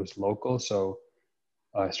liked that it was local. So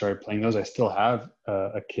I started playing those. I still have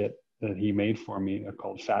a kit that he made for me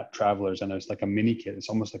called Fat Travelers, and it's like a mini kit. It's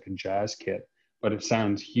almost like a jazz kit, but it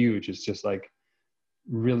sounds huge. It's just like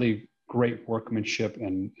really great workmanship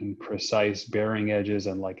and precise bearing edges,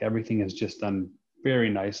 and like everything is just done very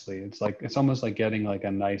nicely. It's almost like getting like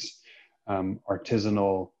a nice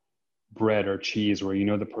artisanal bread or cheese where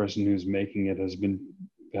the person who's making it has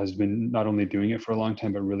been not only doing it for a long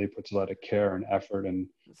time, but really puts a lot of care and effort and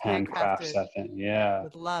handcrafts that thing. Yeah,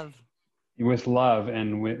 with love. with love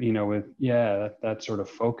and with, you know, with, yeah, that sort of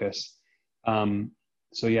focus.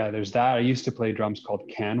 So yeah, there's that. I used to play drums called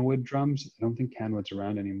Canwood drums. I don't think Canwood's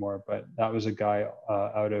around anymore, but that was a guy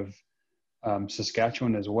out of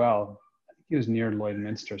Saskatchewan as well. I think he was near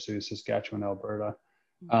Lloydminster, so he was Saskatchewan, Alberta.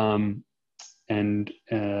 And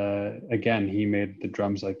again, he made the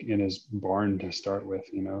drums like in his barn to start with,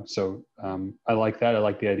 you know. So I like that. I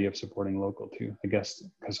like the idea of supporting local too, I guess,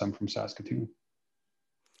 because I'm from Saskatoon.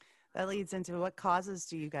 That leads into, what causes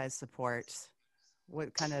do you guys support?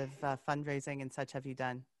 What kind of fundraising and such have you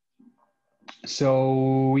done?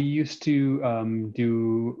 So we used to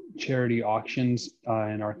do charity auctions,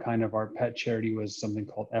 and our pet charity was something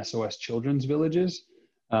called SOS Children's Villages,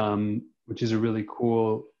 which is a really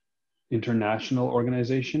cool international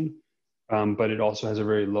organization, but it also has a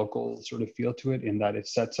very local sort of feel to it, in that it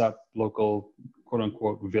sets up local quote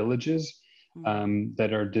unquote villages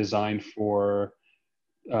that are designed for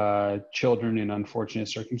children in unfortunate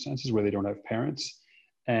circumstances where they don't have parents,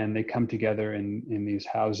 and they come together in these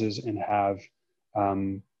houses and have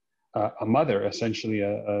a mother, essentially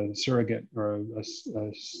a surrogate or a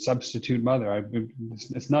substitute mother.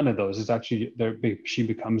 It's none of those. It's actually she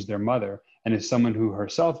becomes their mother, and is someone who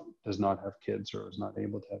herself does not have kids or is not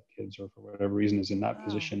able to have kids, or for whatever reason is in that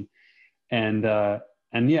position. And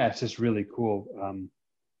yeah, it's just really cool.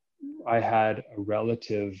 I had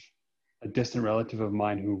a distant relative of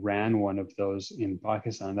mine who ran one of those in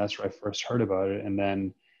Pakistan. That's where I first heard about it. And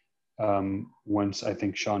then once I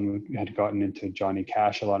think Sean had gotten into Johnny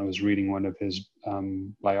Cash a lot and was reading one of his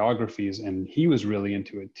biographies, and he was really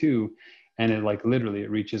into it too. And it like literally,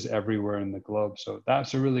 it reaches everywhere in the globe. So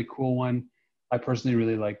that's a really cool one. I personally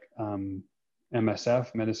really like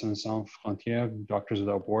MSF, Médecins Sans Frontières, Doctors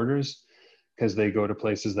Without Borders, because they go to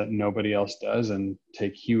places that nobody else does and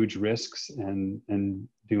take huge risks and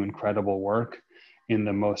do incredible work in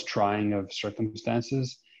the most trying of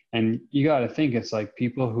circumstances. And you got to think, it's like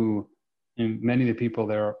people who, and many of the people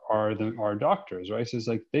there are doctors, right? So it's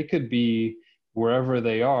like they could be wherever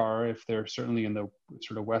they are. If they're certainly in the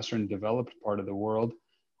sort of Western developed part of the world,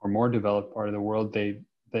 or more developed part of the world, they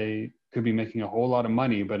could be making a whole lot of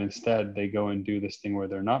money, but instead they go and do this thing where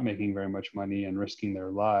they're not making very much money and risking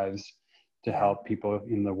their lives to help people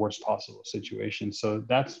in the worst possible situation. So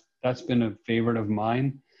that's been a favorite of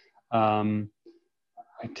mine.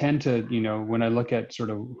 I tend to, you know, when I look at sort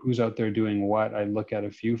of who's out there doing what, I look at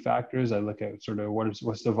a few factors. I look at sort of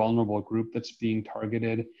what's the vulnerable group that's being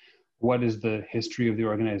targeted? What is the history of the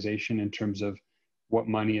organization in terms of what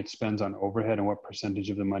money it spends on overhead, and what percentage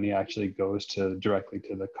of the money actually goes directly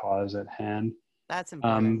to the cause at hand? That's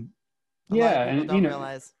important. A lot of people don't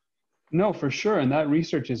realize. No, for sure. And that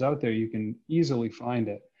research is out there. You can easily find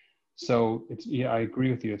it. So I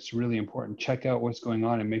agree with you. It's really important. Check out what's going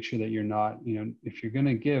on and make sure that you're not, you know, if you're going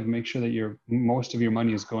to give, make sure that most of your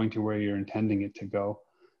money is going to where you're intending it to go.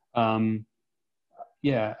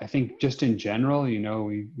 Yeah, I think just in general, you know,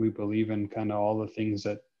 we believe in kind of all the things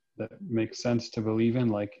that make sense to believe in,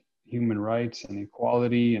 like human rights and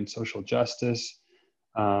equality and social justice,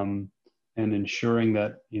 and ensuring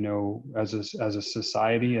that, you know, as a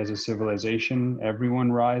society, as a civilization,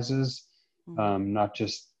 everyone rises, not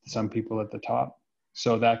just some people at the top.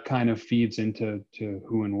 So that kind of feeds into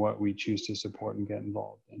who and what we choose to support and get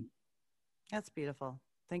involved in. That's beautiful.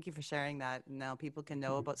 Thank you for sharing that. Now people can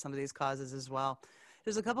know about some of these causes as well.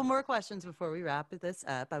 There's a couple more questions before we wrap this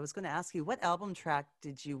up. I was going to ask you, what album track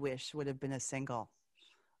did you wish would have been a single?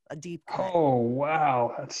 A deep cut. Oh,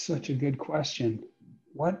 wow. That's such a good question.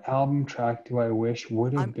 What album track do I wish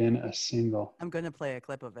would have been a single? I'm going to play a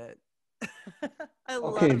clip of it.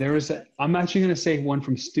 I'm actually going to say one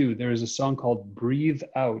from Stu. There is a song called Breathe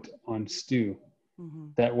Out on Stu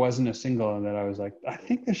that wasn't a single, and that I was like, I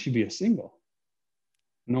think there should be a single.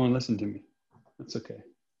 No one listened to me. That's okay.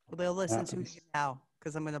 Well, they'll listen to you now,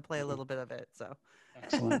 because I'm going to play a little bit of it. So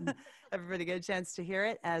excellent. Everybody get a chance to hear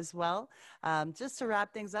it as well. Just to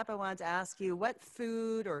wrap things up, I wanted to ask you, what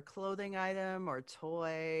food or clothing item or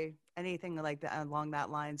toy, anything like that along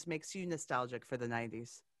that lines, makes you nostalgic for the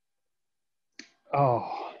 90s?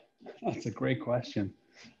 Oh, that's a great question.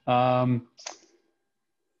 What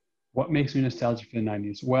makes me nostalgic for the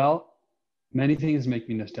 90s? Well, many things make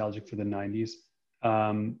me nostalgic for the 90s.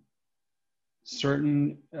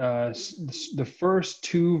 The first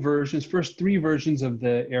three versions of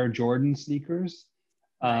the Air Jordan sneakers,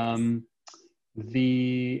 nice.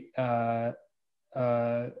 The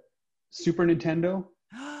Super Nintendo,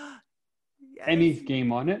 yes. Any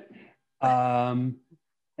game on it,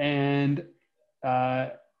 and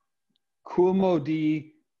Kool Moe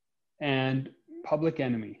Dee and Public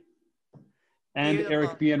Enemy, and Beautiful.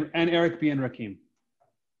 Eric B and Rakim.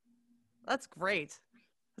 That's great.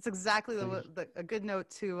 That's exactly a good note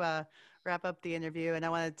to wrap up the interview. And I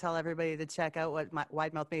want to tell everybody to check out what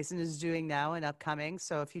Wide Mouth Mason is doing now and upcoming.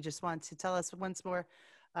 So if you just want to tell us once more,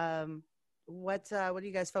 what are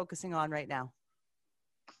you guys focusing on right now?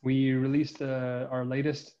 We released our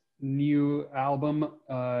latest new album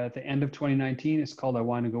at the end of 2019. It's called I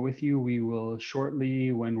Want to Go With You. We will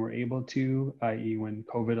shortly, when we're able to, i.e. when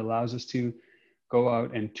COVID allows us to, go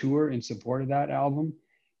out and tour in support of that album.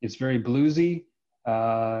 It's very bluesy,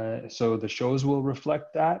 so the shows will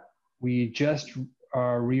reflect that. We just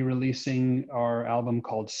are re-releasing our album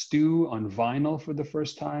called Stew on vinyl for the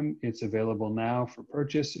first time. It's available now for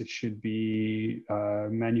purchase. It should be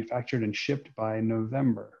manufactured and shipped by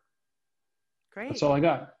November. Great. That's all I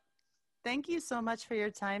got. Thank you so much for your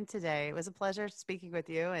time today. It was a pleasure speaking with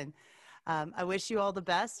you, and I wish you all the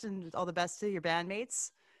best and all the best to your bandmates.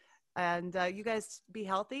 And you guys be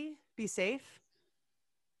healthy, be safe.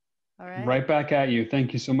 All right. Right back at you.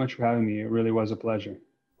 Thank you so much for having me. It really was a pleasure.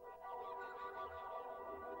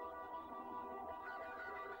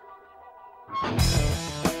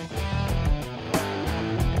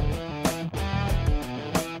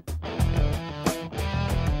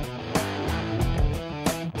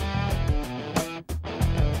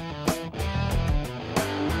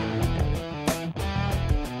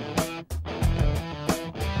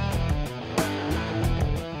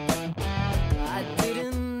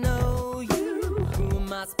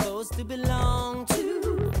 To belong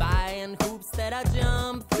to, buying hoops that I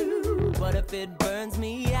jump through. What if it burns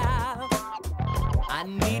me out? I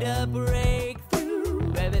need a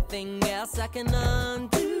breakthrough. Everything else I can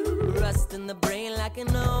undo. Rust in the brain like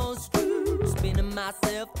an old screw. Spinning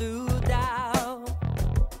myself through doubt.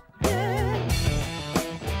 Yeah.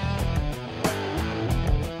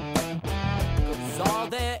 'Cause all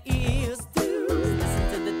there is to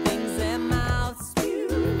listen to the things their mouths spew.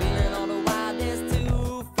 Feeling all the while there's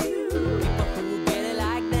too few people who get it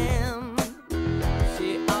like them. She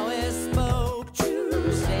always spoke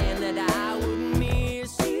true, saying that I wouldn't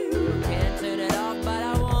miss you. Can't turn it off, but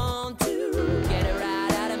I want to get it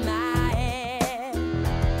right out of my head.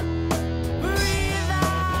 Breathe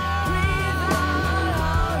out on her. Breathe out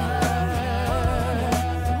on her.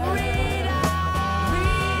 Breathe out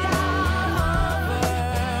on her.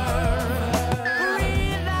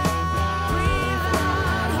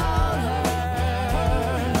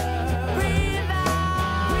 Breathe out.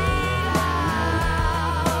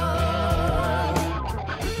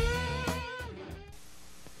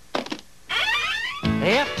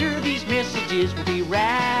 After these messages, we'll be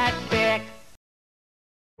right back.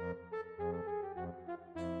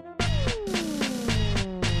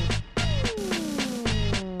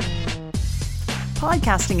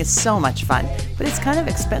 Podcasting is so much fun, but it's kind of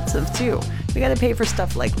expensive too. We got to pay for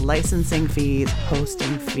stuff like licensing fees,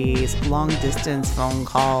 hosting fees, long distance phone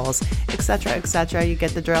calls, etc., etc. You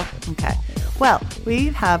get the drill? Okay. Well, we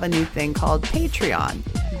have a new thing called Patreon.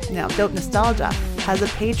 Now, Dope Nostalgia has a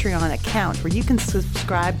Patreon account where you can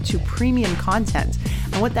subscribe to premium content.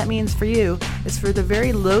 And what that means for you is for the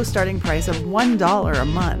very low starting price of $1 a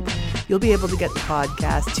month, you'll be able to get the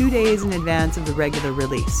podcast 2 days in advance of the regular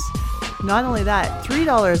release. Not only that,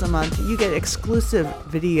 $3 a month, you get exclusive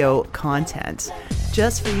video content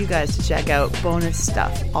just for you guys to check out, bonus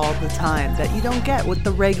stuff all the time that you don't get with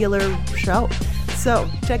the regular show. So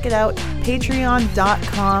check it out,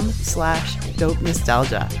 patreon.com/dope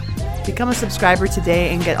nostalgia. Become a subscriber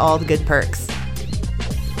today and get all the good perks.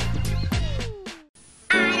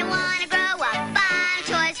 I don't wanna grow up, I'm a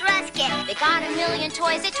Toys R Us kid. They got a million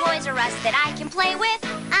toys at Toys R Us that I can play with.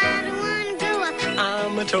 I don't wanna grow up,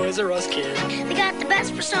 I'm a Toys R Us kid. they got the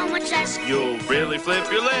best for so much less. You'll really flip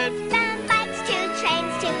your lid. From bikes to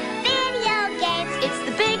trains to video games. It's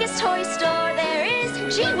the biggest toy store there is.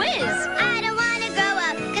 Gee whiz! I don't wanna grow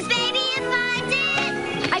up, 'cause baby if I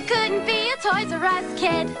did, I couldn't be a Toys R Us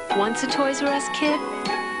kid. Once a Toys R Us kid?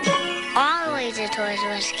 Always a Toys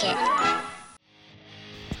R Us kid.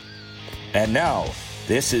 And now,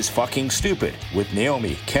 this is Fucking Stupid with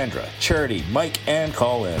Naomi, Kendra, Charity, Mike, and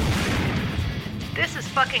Colin. This is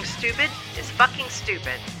Fucking Stupid is Fucking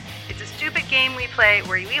Stupid. It's a stupid game we play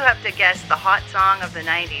where you have to guess the hot song of the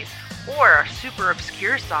 90s or a super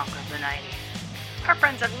obscure song of the 90s. Our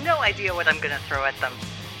friends have no idea what I'm going to throw at them.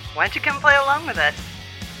 Why don't you come play along with us?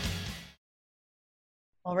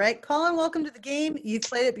 All right, Colin, welcome to the game. You've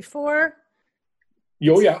played it before.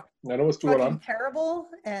 Yo, yeah. I know what's going Fucking on.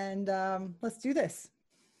 terrible, and let's do this.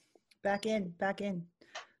 Back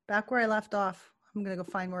where I left off. I'm gonna go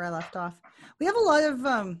find where I left off. We have a lot of.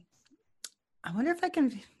 I wonder if I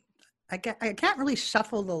can. I can't really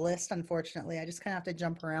shuffle the list, unfortunately. I just kind of have to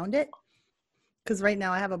jump around it. Because right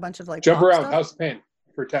now I have a bunch of like. Jump around. stuff. House of Pain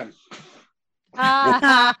for 10.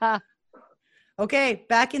 Okay,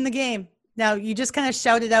 back in the game. Now you just kind of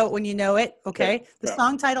shout it out when you know it. Okay. The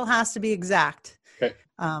song title has to be exact. Okay.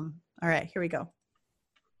 All right, here we go.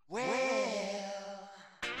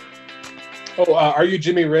 Oh, Are You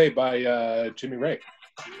Jimmy Ray by Jimmy Ray.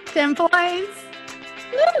 10 points.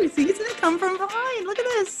 Woo, see, it's gonna come from behind. Look at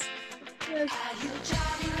this. Yes.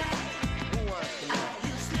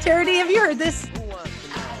 Charity, have you heard this?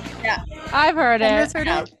 Yeah, I've heard it. Heard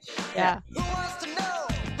it? Yeah.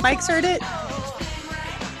 Mike's heard it.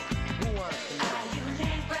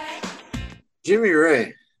 Jimmy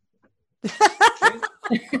Ray.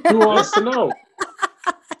 Who wants to know?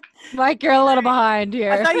 Mike, you're a little behind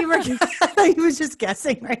here. I thought you were. I thought you was just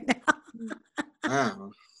guessing right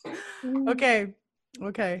now. Okay.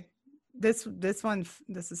 This one.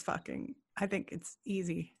 This is fucking. I think it's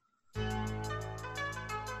easy.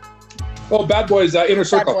 Oh, Bad Boys, Inner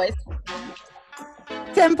Circle. Bad Boys.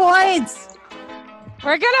 10 points.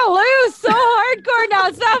 We're gonna lose so hardcore now.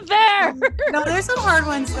 It's not fair. No, there's some hard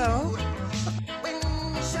ones though.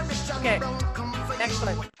 Okay. Next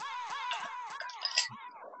one.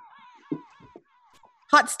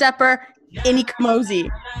 Hot Stepper, Inni Kamoze.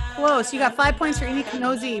 Close. You got 5 points for Inni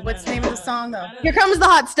Kamoze. What's the name of the song though? Here Comes the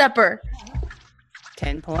Hot Stepper.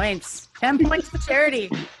 10 points. 10 points for Charity.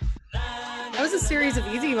 That was a series of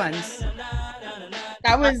easy ones.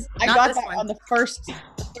 That was I Not got this that one. on the first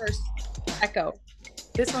echo.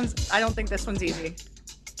 This one's. I don't think this one's easy.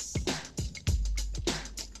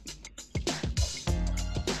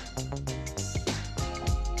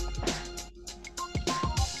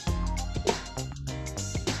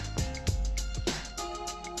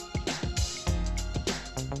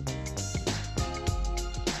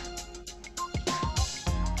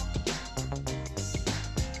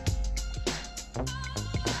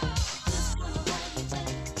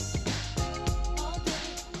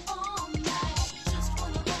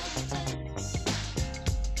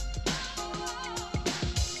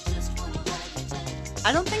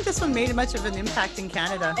 I don't think this one made much of an impact in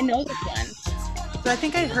Canada. I know this one. So I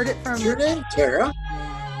think I heard it from. Your name, Tara?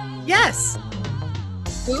 Yes.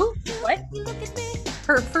 Who? What?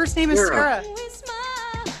 Her first name is Sarah. Sarah.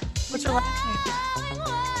 What's her last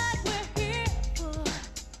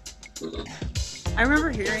name? I remember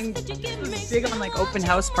hearing it was big on like open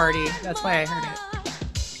house party. That's why I heard it.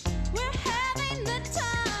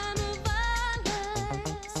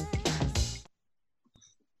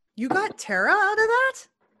 You got Tara out of that?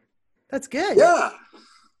 That's good. Yeah.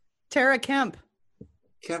 Tara Kemp.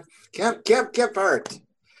 Kemp Hart.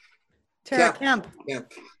 Tara Kemp.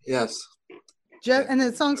 Kemp, yes. And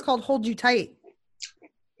the song's called Hold You Tight.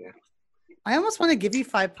 Yeah. I almost want to give you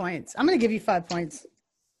 5 points. I'm going to give you 5 points.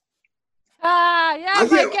 Yeah,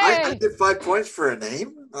 I did 5 points for a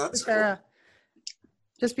name. That's Tara.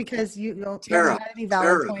 Just because you don't Tara. have any valid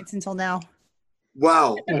Tara. points until now.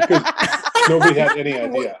 Wow. Nobody had any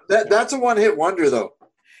idea. That's a one-hit wonder, though.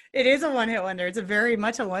 It is a one-hit wonder. It's a very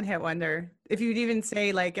much a one-hit wonder. If you'd even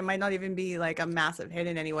say, like, it might not even be, like, a massive hit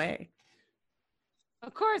in any way.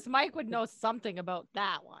 Of course, Mike would know something about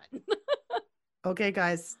that one. Okay,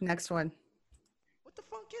 guys, next one. What the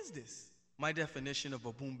fuck is this? My definition of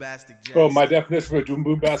a boombastic jazz. Oh, my definition of a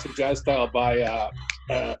boombastic jazz style by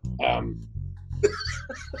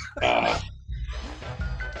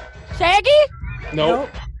Shaggy? Nope.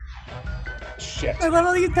 Shit. I love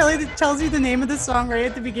how he tells you the name of the song right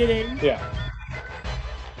at the beginning. Yeah.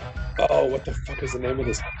 Oh, what the fuck is the name of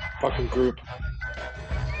this fucking group?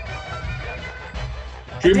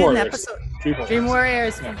 Dream Warriors. Dream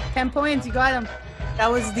Warriors. Yeah. 10 points. You got him.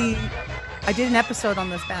 That was I did an episode on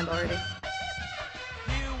this band already.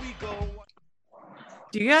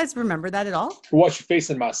 Do you guys remember that at all? Watch Your Face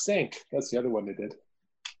in My Sink. That's the other one they did.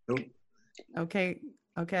 Nope. Okay.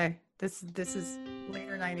 This is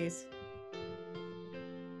later 90s.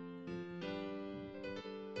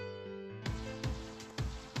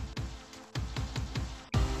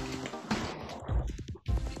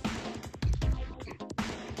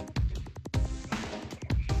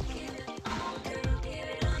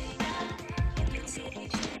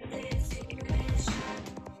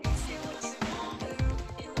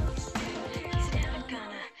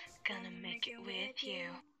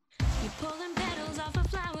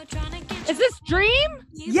 Is this Dream?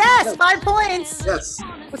 Yes, 5 points. Yes.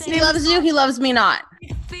 What's He loves you, he loves me not.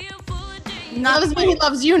 He loves me, he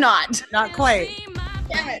loves you not. Not quite.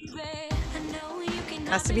 Damn it.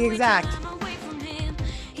 Has to be exact.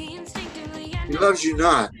 He loves you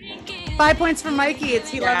not. 5 points for Mikey. It's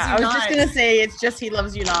He Loves You I was Not. just gonna say it's just He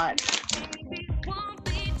Loves You Not.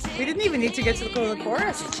 We didn't even need to get to the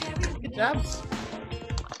chorus. Good job.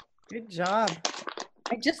 Good job.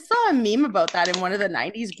 I just saw a meme about that in one of the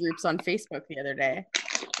 90s groups on Facebook the other day.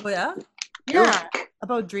 Oh, yeah? Yeah.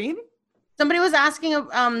 About Dream? Somebody was asking,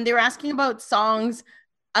 they were asking about songs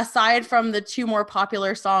aside from the 2 more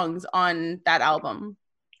popular songs on that album.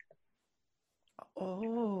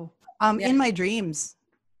 Oh. In My Dreams.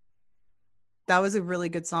 That was a really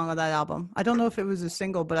good song on that album. I don't know if it was a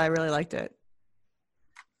single, but I really liked it.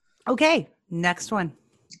 Okay, next one.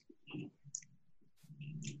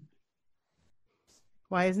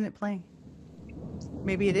 Why isn't it playing?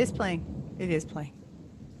 Maybe it is playing. It is playing.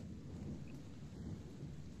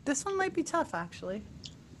 This one might be tough, actually.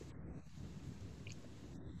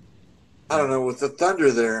 I don't know. With the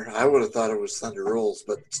thunder there, I would have thought it was Thunder Rolls,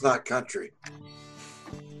 but it's not country.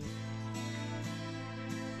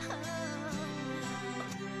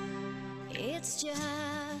 It's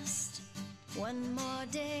just one more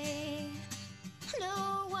day.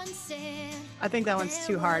 No one said. I think that one's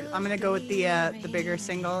too hard. I'm gonna go with the bigger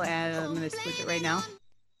single, and I'm gonna switch it right now.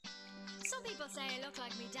 Some people say I look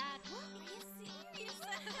like me dad.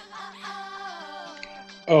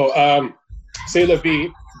 C'est La Vie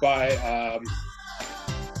by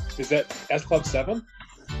is that S Club 7?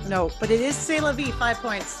 No, but it is C'est La Vie, 5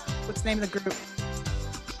 points. What's the name of the group?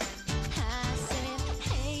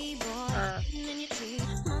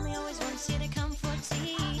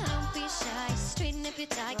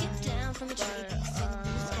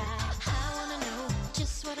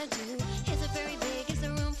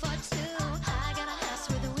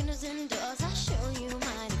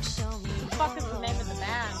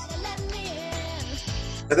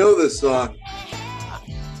 I know this song.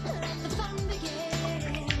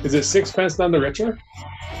 Is it Sixpence None the Richer?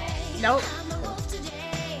 Nope.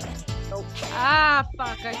 Nope. Ah,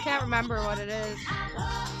 fuck. I can't remember what it is.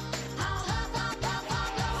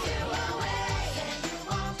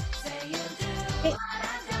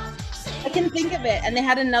 I can think of it, and they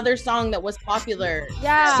had another song that was popular.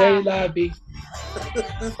 Yeah. C'est La Vie.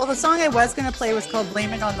 Well, the song I was going to play was called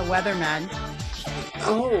Blame It on the Weatherman.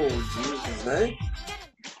 Oh, Jesus, eh?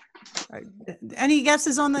 Any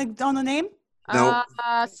guesses on the name? No.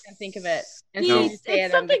 I can't think of it. And No. so you say It's it,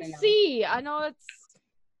 I'm something gonna know. C. I know it's.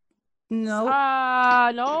 No.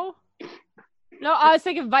 No. No, I was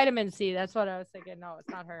thinking vitamin C. That's what I was thinking. No, it's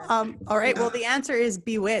not her. All right. Well, the answer is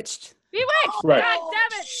Bewitched. Bewitched. Right. God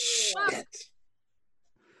damn it. Fuck.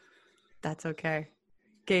 That's okay.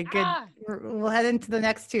 Okay, good. Ah. We'll head into the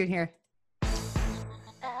next tune here.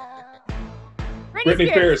 Britney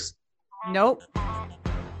Spears. Nope.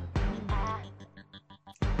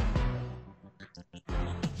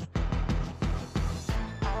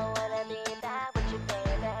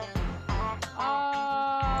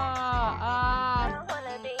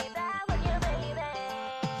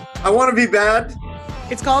 I Want to Be Bad.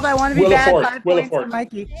 It's called I Want to Be Willa Bad. Ford. 5 Willa points Ford. for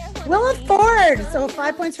Mikey. Willa Ford. So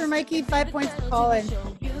 5 points for Mikey, 5 points for Colin.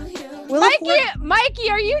 Willa Ford.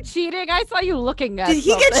 Mikey, are you cheating? I saw you looking at Did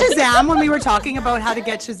he get something. Shazam when we were talking about how to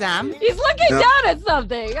get Shazam? He's looking No. down at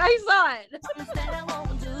something. I saw it.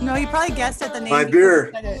 No, you probably guessed at the name. My because beer.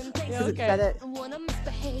 it said it- because it Okay. said it.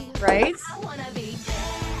 Right?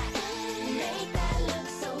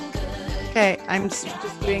 Okay, I'm just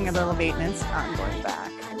doing a little maintenance. I'm going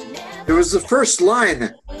back. It was the first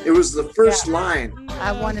line. It was the first line.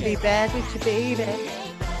 I want to be bad with you, baby.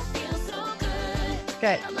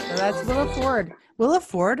 Okay, so that's Willa Ford. Willa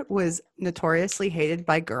Ford was notoriously hated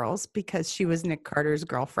by girls because she was Nick Carter's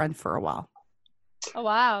girlfriend for a while. Oh,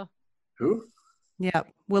 wow. Who?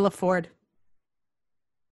 Yep, Willa Ford.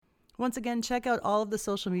 Once again, check out all of the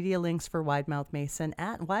social media links for Wide Mouth Mason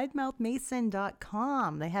at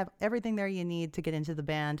widemouthmason.com. They have everything there you need to get into the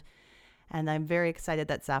band. And I'm very excited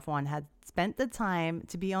that Safwan had spent the time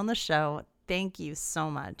to be on the show. Thank you so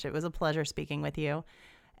much. It was a pleasure speaking with you.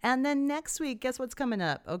 And then next week, guess what's coming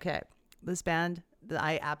up? Okay, this band that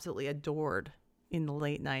I absolutely adored in the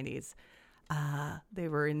late 90s. They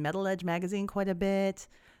were in Metal Edge magazine quite a bit.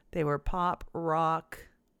 They were pop, rock,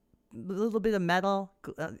 a little bit of metal,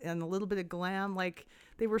 and a little bit of glam. Like,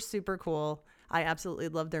 they were super cool. I absolutely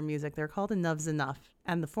loved their music. They're called Enough's Enough.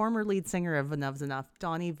 And the former lead singer of Enough's Enough,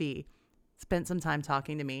 Donnie V, spent some time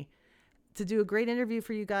talking to me to do a great interview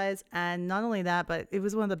for you guys. And not only that, but it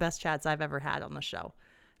was one of the best chats I've ever had on the show.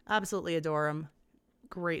 Absolutely adore him.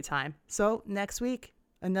 Great time. So next week,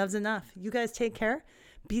 Enough's Enough. You guys take care.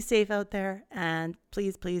 Be safe out there. And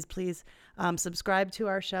please, please, please subscribe to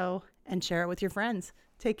our show and share it with your friends.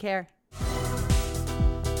 Take care.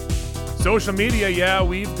 Social media, yeah,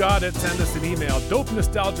 we've got it. Send us an email,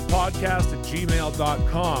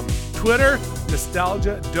 dopenostalgiapodcast@gmail.com. Twitter,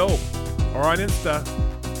 nostalgia dope. Or on Insta,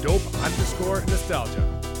 dope_nostalgia.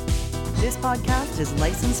 This podcast is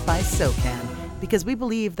licensed by SOCAN because we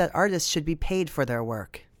believe that artists should be paid for their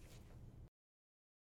work.